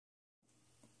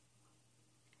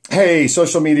Hey,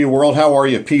 social media world, how are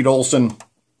you? Pete Olson,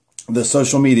 the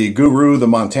social media guru, the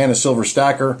Montana Silver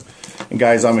Stacker. And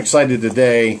guys, I'm excited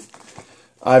today.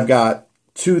 I've got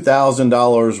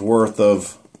 $2,000 worth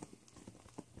of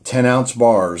 10-ounce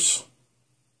bars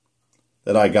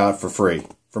that I got for free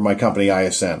from my company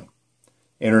ISN,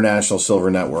 International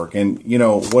Silver Network. And you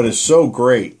know, what is so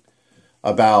great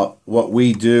about what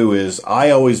we do is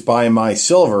I always buy my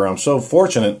silver. I'm so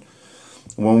fortunate.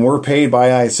 When we're paid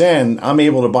by ISN, I'm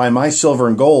able to buy my silver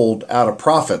and gold out of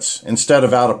profits instead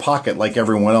of out of pocket like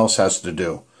everyone else has to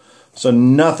do. So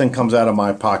nothing comes out of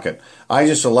my pocket. I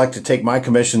just elect to take my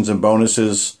commissions and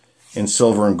bonuses in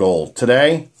silver and gold.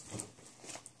 Today,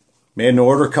 made an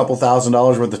order, a couple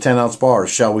 $1,000s worth of 10-ounce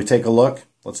bars. Shall we take a look?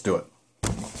 Let's do it.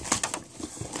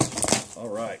 All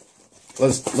right.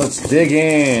 Let's dig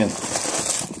in.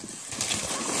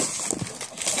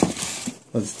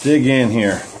 Let's dig in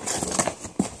here.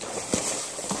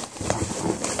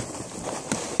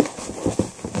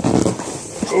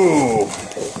 Ooh.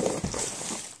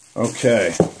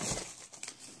 Okay.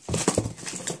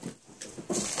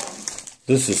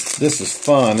 This is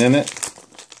fun, isn't it?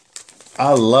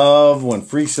 I love when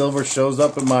free silver shows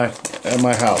up at my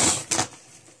house.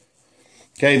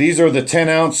 Okay, these are the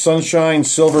 10-ounce Sunshine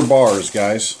silver bars,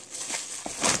 guys.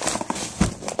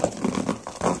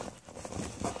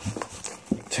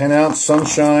 10-ounce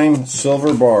Sunshine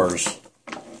silver bars.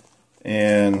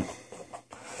 And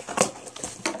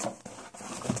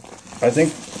I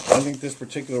think this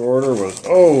particular order was,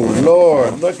 oh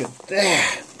Lord, look at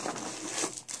that.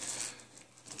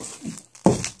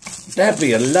 That'd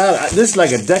be a lot. This is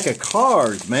like a deck of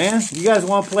cards, man. You guys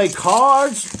want to play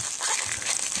cards?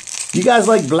 You guys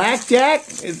like blackjack?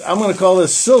 I'm going to call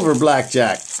this silver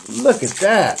blackjack. Look at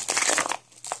that.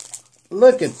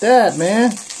 Look at that, man.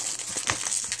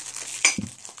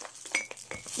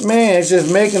 Man, it's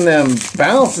just making them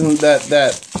bouncing,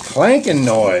 that clanking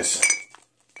noise.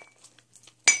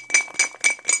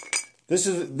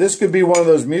 This could be one of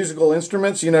those musical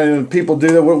instruments. You know, people do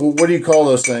that. What do you call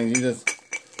those things? You just,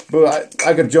 but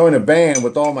I could join a band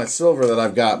with all my silver that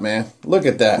I've got, man. Look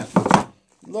at that.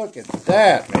 Look at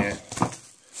that, man.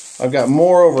 I've got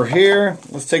more over here.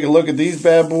 Let's take a look at these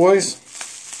bad boys.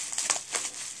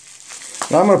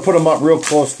 And I'm going to put them up real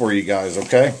close for you guys,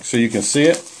 okay? So you can see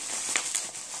it.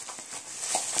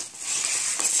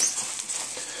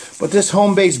 But this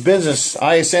home-based business,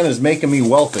 ISN, is making me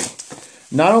wealthy.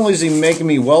 Not only is he making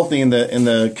me wealthy in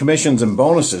the commissions and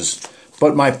bonuses,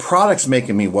 but my product's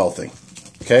making me wealthy.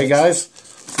 Okay, guys?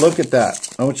 Look at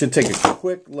that. I want you to take a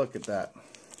quick look at that. I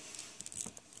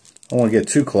don't want to get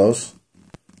too close.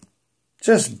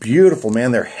 Just beautiful,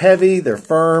 man. They're heavy, they're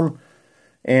firm,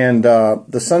 and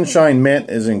the Sunshine Mint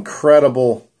is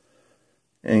incredible.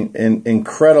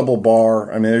 Incredible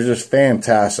bar. I mean, they're just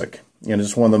fantastic. You know,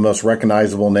 just one of the most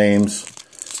recognizable names.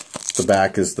 The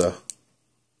back is the...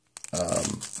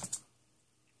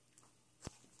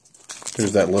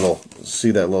 there's that little,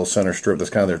 see that little center strip? That's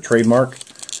kind of their trademark.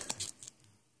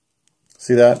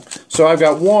 See that? So I've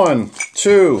got 1,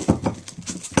 2,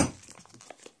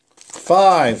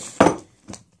 5,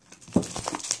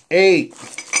 8,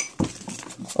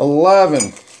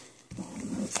 11,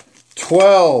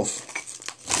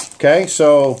 12. Okay,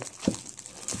 so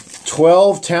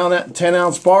 12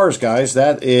 10-ounce bars, guys.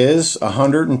 That is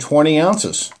 120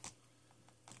 ounces.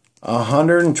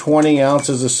 120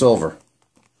 ounces of silver.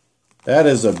 That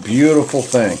is a beautiful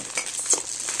thing.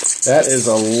 That is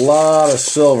a lot of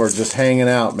silver just hanging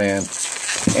out, man.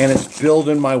 And it's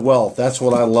building my wealth. That's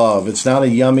what I love. It's not a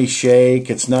yummy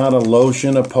shake. It's not a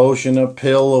lotion, a potion, a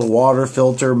pill, a water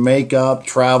filter, makeup,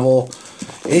 travel.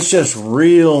 It's just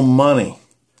real money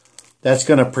that's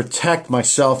going to protect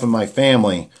myself and my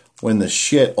family when the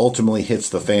shit ultimately hits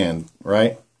the fan,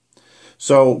 right?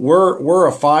 So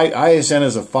ISN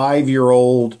is a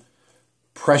 5-year-old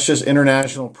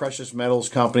international precious metals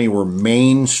company. We're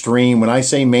mainstream. When I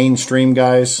say mainstream,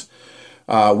 guys,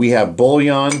 we have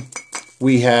bullion,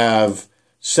 we have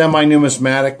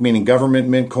semi-numismatic, meaning government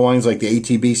mint coins like the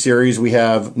ATB series. We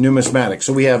have numismatic.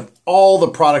 So we have all the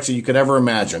products that you could ever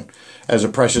imagine as a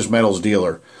precious metals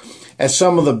dealer at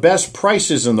some of the best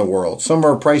prices in the world. Some of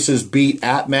our prices beat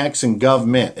APMEX and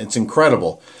GovMint. It's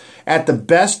incredible. At the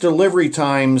best delivery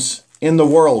times in the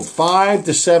world, 5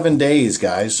 to 7 days,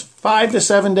 guys. 5 to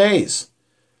 7 days.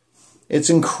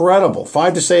 It's incredible.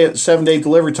 5 to 7 day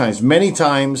delivery times. Many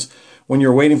times when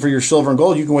you're waiting for your silver and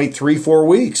gold, you can wait 3-4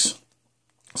 weeks.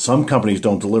 Some companies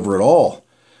don't deliver at all.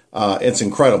 It's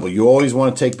incredible. You always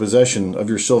want to take possession of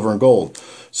your silver and gold.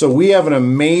 So we have an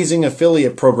amazing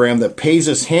affiliate program that pays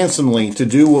us handsomely to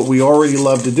do what we already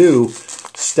love to do,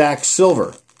 stack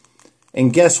silver.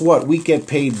 And guess what? We get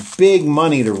paid big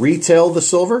money to retail the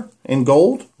silver and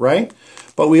gold, right?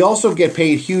 But we also get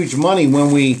paid huge money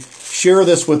when we share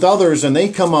this with others and they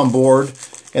come on board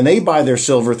and they buy their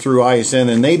silver through ISN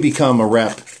and they become a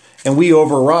rep. And we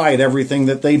override everything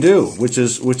that they do, which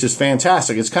is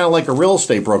fantastic. It's kind of like a real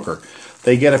estate broker.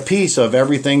 They get a piece of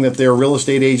everything that their real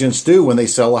estate agents do when they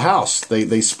sell a house.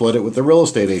 They split it with the real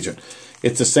estate agent.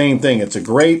 It's the same thing. It's a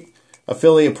great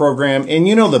affiliate program. And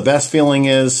you know the best feeling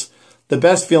is? The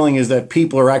best feeling is that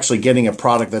people are actually getting a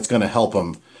product that's going to help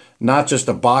them. Not just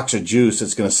a box of juice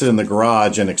that's going to sit in the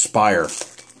garage and expire.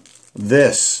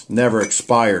 This never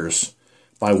expires.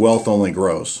 My wealth only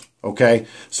grows. Okay?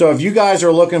 So if you guys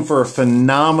are looking for a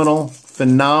phenomenal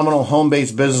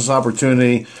home-based business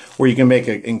opportunity where you can make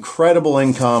an incredible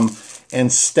income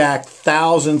and stack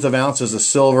thousands of ounces of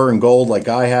silver and gold like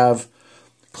I have,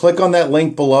 click on that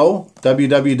link below,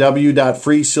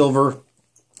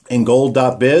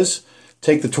 www.freesilverandgold.biz.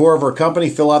 Take the tour of our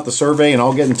company, fill out the survey, and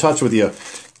I'll get in touch with you.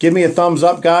 Give me a thumbs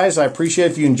up, guys. I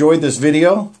appreciate if you enjoyed this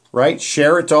video, right?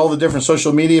 Share it to all the different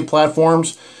social media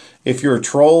platforms. If you're a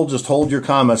troll, just hold your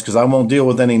comments because I won't deal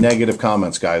with any negative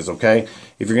comments, guys, okay?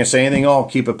 If you're going to say anything, I'll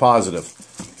keep it positive.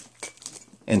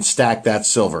 And stack that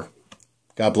silver.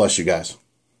 God bless you guys.